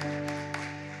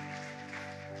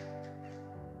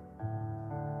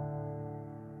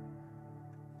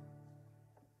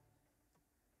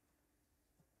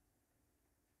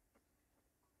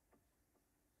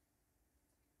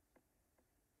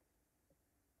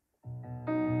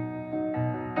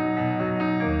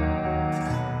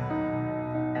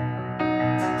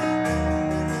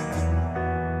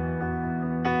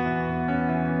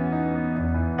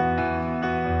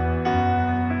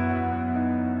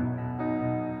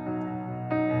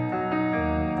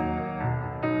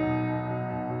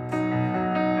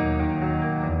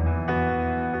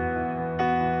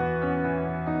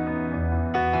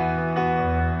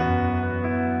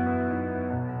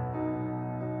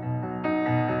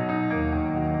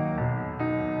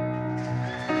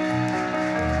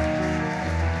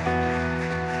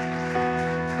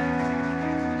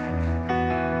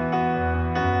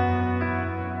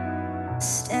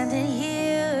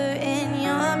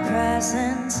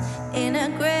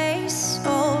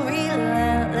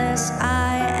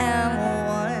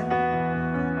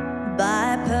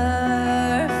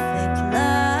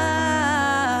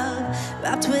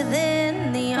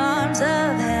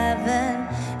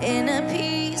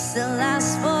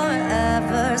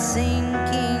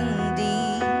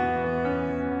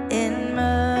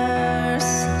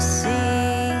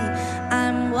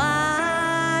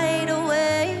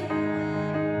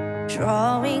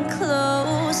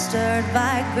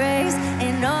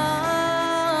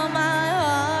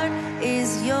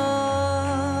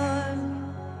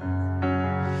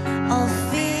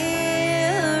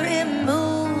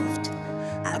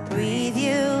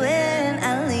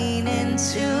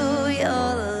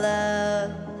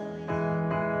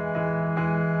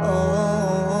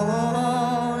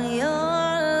 Oh, your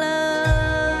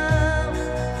love.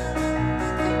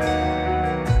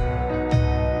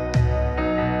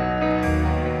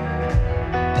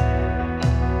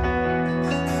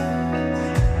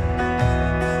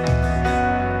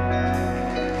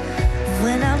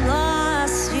 When I'm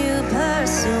lost, you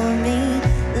pursue me.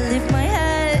 Lift my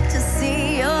head to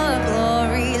see your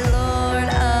glory, Lord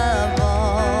of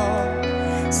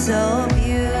all. So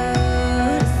beautiful.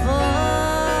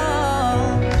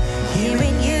 Here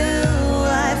in you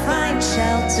I find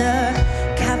shelter,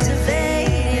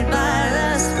 captivated by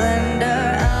the splendor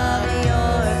of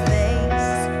your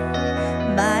face.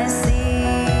 My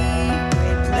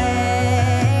secret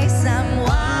place, I'm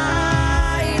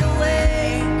wide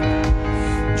awake,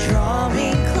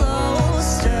 drawing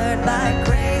close, stirred by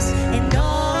grace, and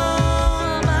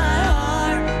all my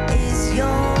heart is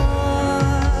yours.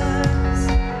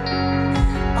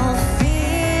 All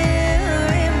fear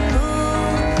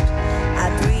removed, I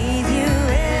breathe you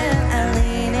in, I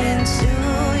lean into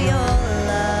your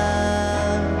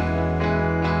love.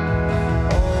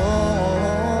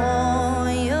 Oh,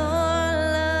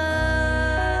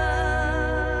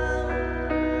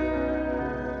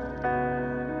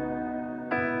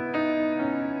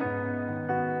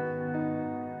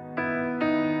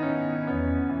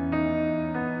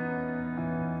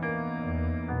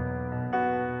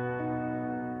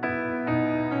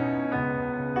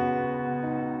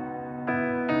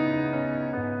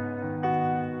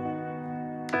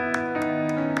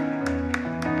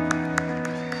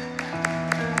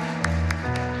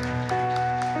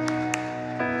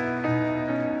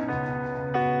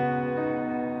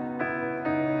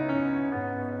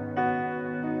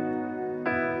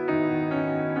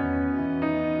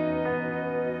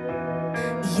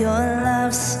 your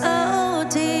love so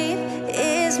deep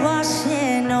is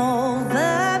washing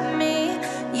over me.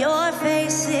 Your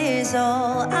face is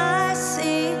all I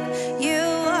seek. You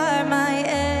are my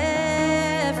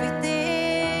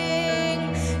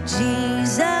everything.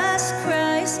 Jesus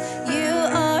Christ, you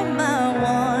are my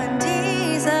one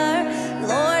desire.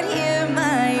 Lord, hear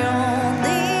my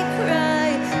only cry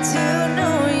to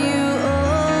know you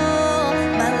all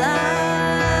my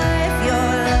life.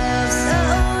 Your love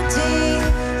so deep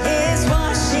is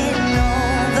washing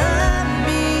over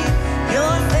me.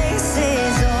 Your face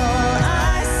is all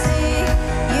I see.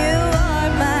 You are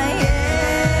my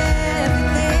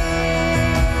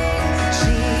everything.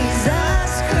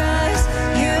 Jesus Christ,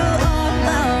 you are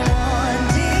my one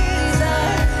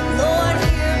desire. Lord,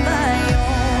 hear my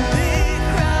only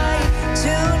cry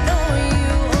to know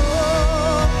you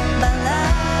all my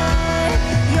life.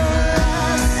 Your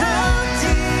love so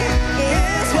deep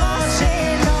is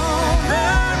washing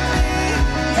over me.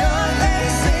 Your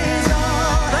face is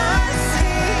all I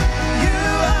see. You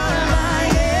are my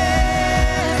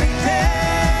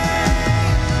everything.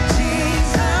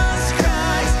 Jesus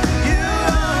Christ, you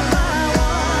are my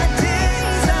one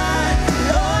desire.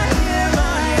 Lord, hear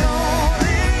my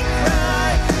only cry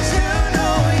to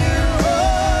know you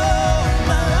all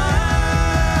my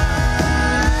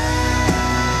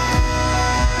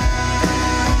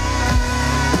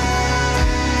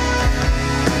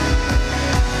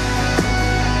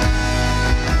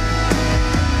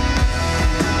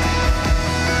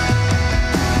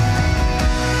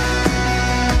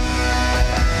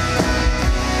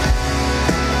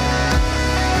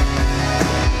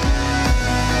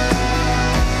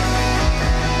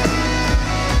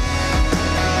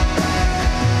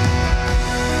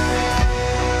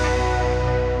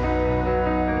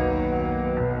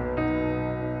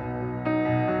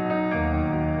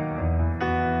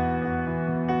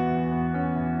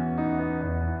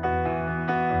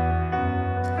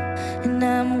and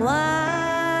I'm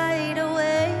wide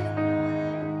awake,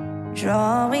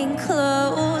 drawing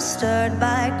close, stirred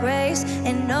by grace,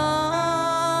 and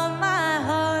all my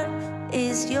heart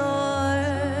is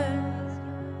yours.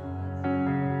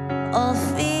 All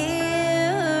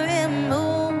fear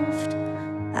removed,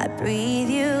 I breathe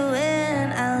you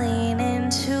in, I lean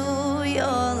into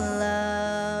your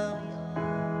love.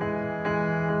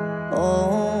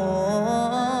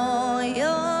 Oh, your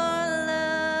love.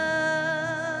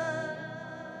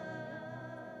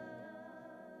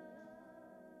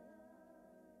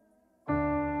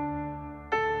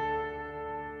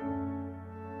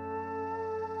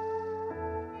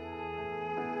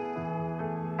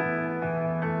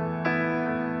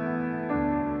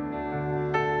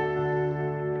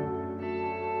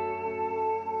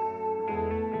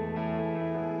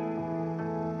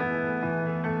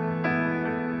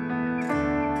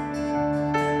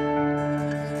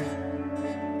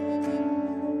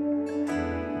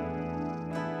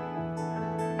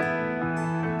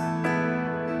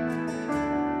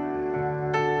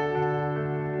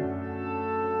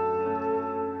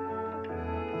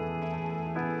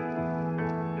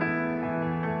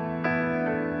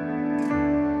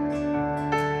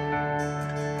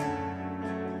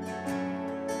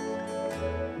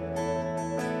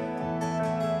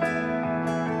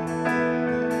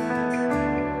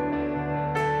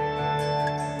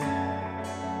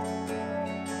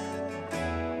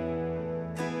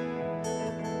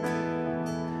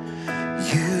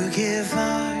 You give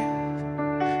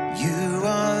life, you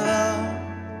are love.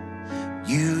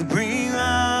 You bring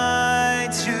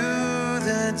light to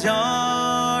the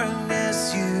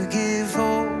darkness. You give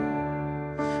hope,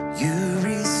 you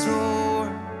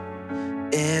restore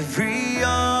every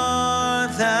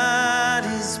heart that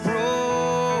is broken.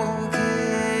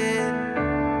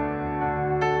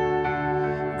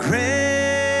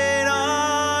 Great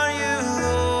are you,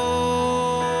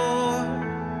 Lord.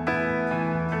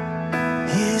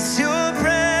 It's your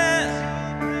breath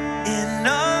in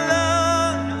our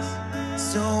lungs,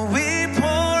 so we pour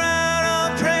out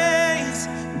our praise,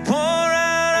 pour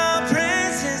out our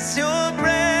praise. It's your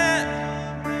breath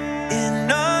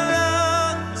in our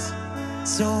lungs,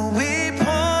 so we pour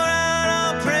out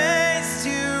our praise to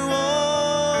you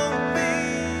only.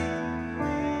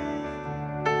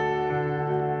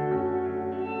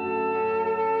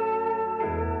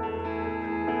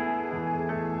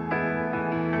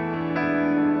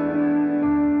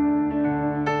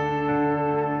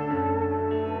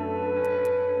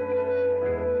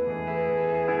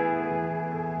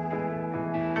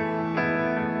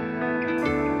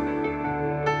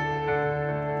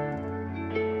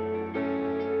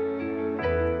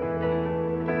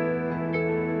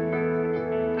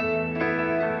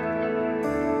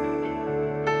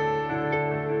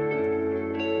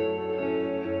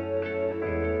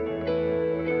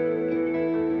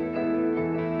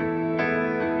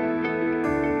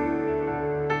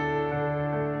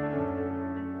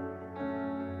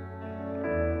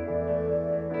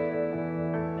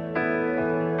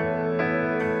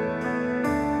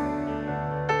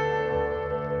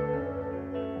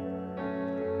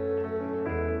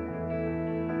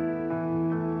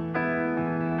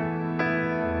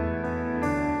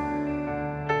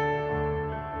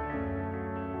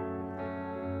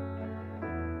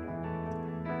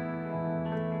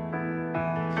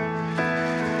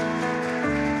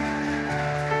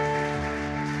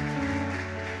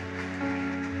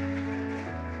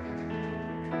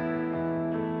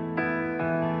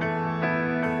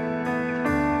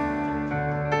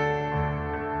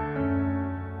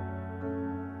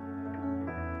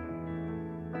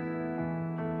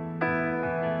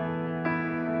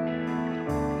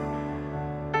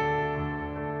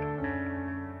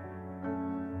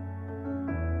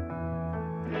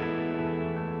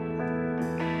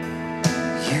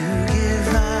 You give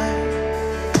life,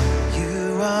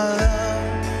 you are love.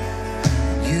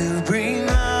 You bring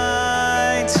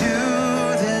light to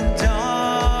the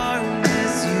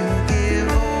darkness. You give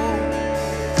hope,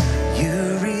 you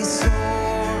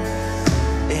restore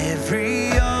every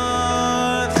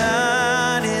heart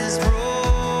that is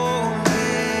broken.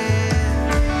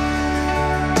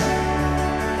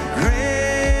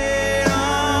 Great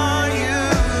are you,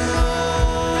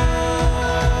 Lord.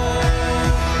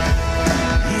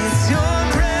 It's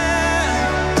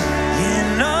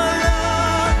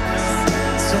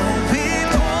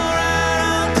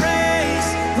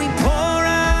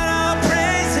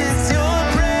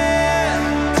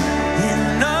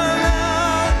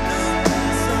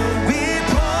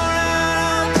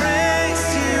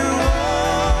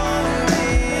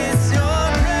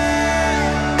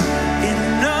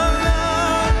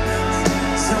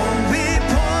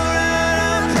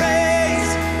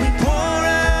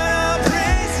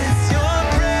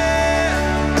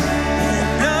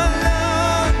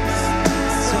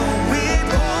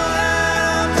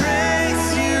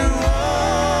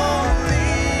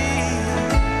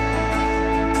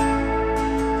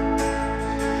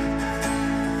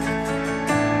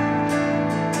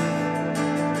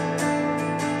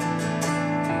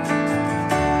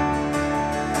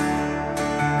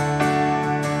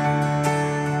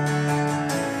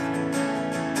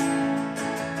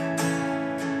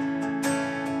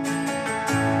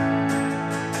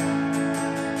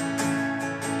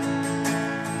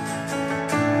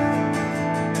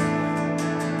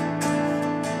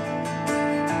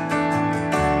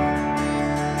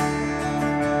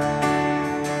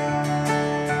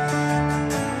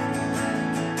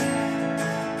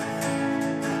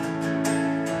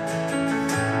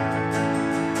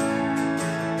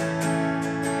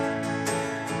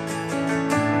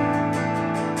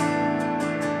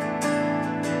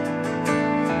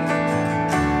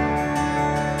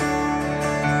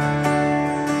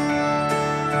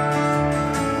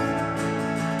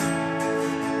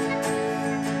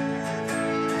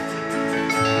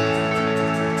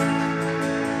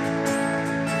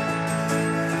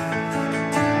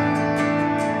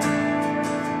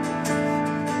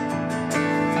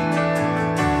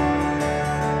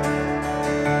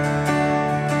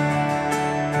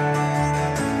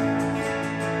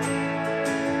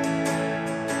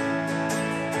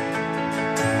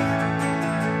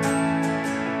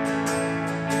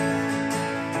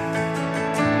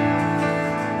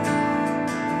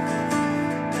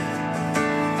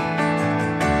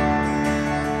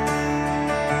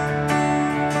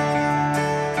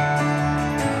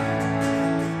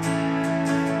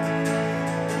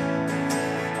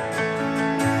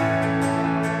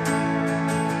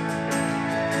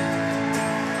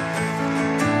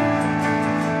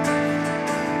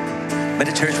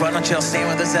Meta Church, why don't y'all stand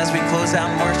with us as we close out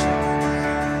in worship?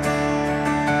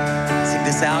 Sing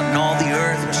this out, and all the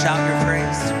earth will shout your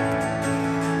praise.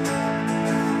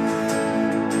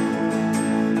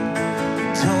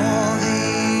 All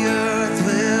the earth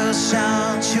will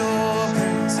shout your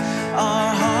praise.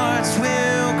 Our hearts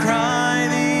will cry,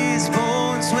 these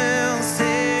bones will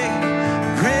sing.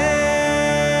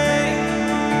 Great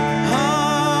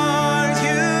are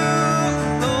you,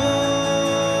 Lord.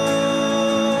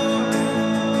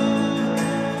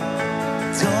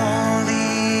 All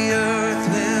the earth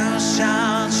will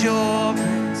shout your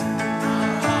praise.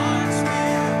 Our hearts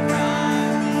will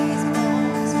cry, these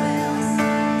bones will sing.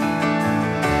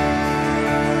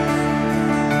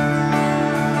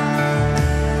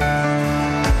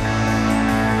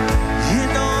 In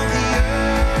all the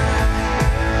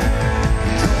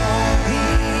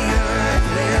earth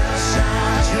will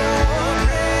shout your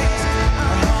praise.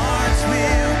 Our hearts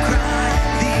will cry,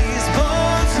 these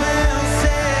bones will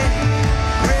sing.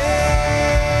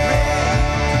 Great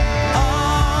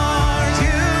are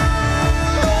you,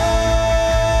 Lord.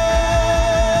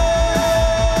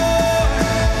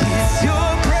 It's your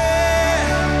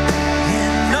breath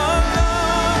in our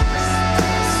lungs,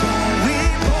 so we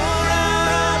pour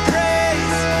out our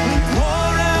praise. We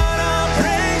pour out our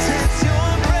praise. It's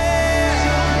your breath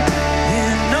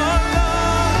in our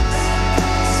lungs,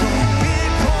 so we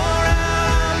pour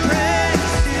out our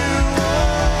praise to you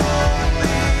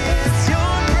only. It's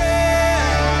your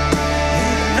breath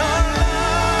in our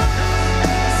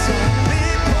lungs, so we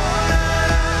pour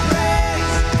out our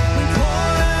praise. We pour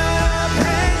out our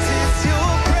praise. It's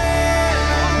your breath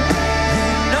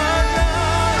in our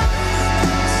lungs,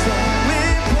 so we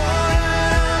pour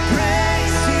out our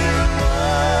praise to you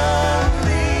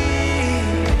only.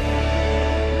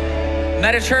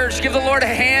 Meta Church, give the Lord a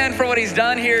hand for what he's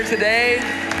done here today.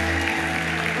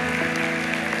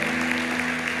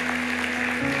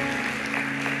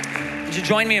 Would you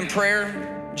join me in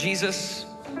prayer? Jesus,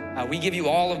 we give you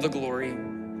all of the glory.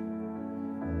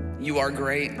 You are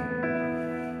great.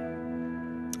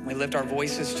 We lift our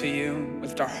voices to you,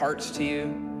 lift our hearts to you.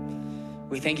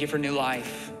 We thank you for new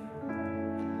life,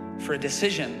 for a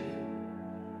decision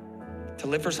to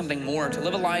live for something more, to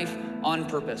live a life on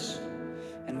purpose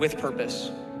and with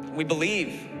purpose. We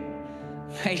believe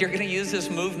that you're gonna use this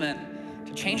movement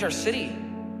to change our city,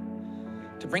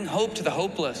 to bring hope to the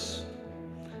hopeless,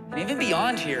 and even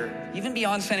beyond here, even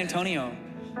beyond San Antonio.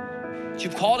 That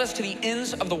you've called us to the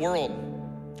ends of the world.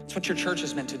 It's what your church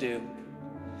is meant to do.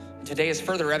 And today is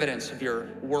further evidence of your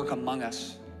work among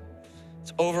us.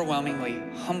 It's overwhelmingly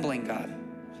humbling, God,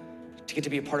 to get to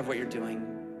be a part of what you're doing.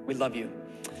 We love you.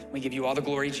 We give you all the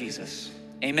glory, Jesus.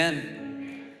 Amen.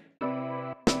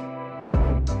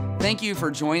 Thank you for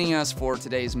joining us for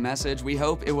today's message. We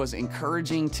hope it was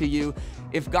encouraging to you.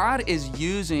 If God is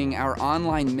using our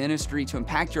online ministry to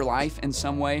impact your life in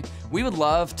some way, we would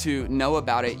love to know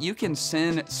about it. You can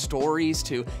send stories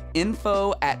to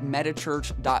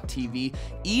info@metachurch.tv.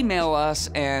 Email us,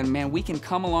 and man, we can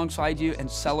come alongside you and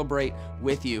celebrate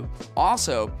with you.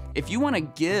 Also, if you want to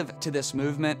give to this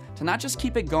movement, to not just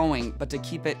keep it going, but to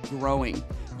keep it growing,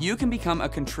 you can become a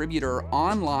contributor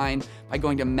online by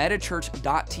going to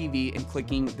metachurch.tv and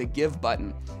clicking the Give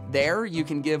button. There, you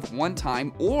can give one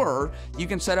time, or you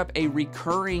can set up a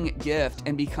recurring gift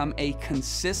and become a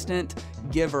consistent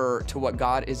giver to what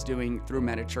God is doing through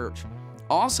Meta Church.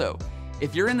 Also,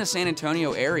 if you're in the San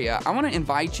Antonio area, I want to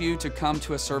invite you to come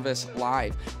to a service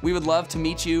live. We would love to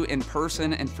meet you in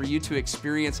person and for you to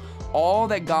experience all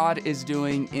that God is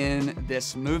doing in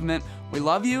this movement. We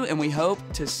love you, and we hope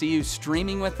to see you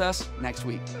streaming with us next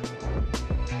week.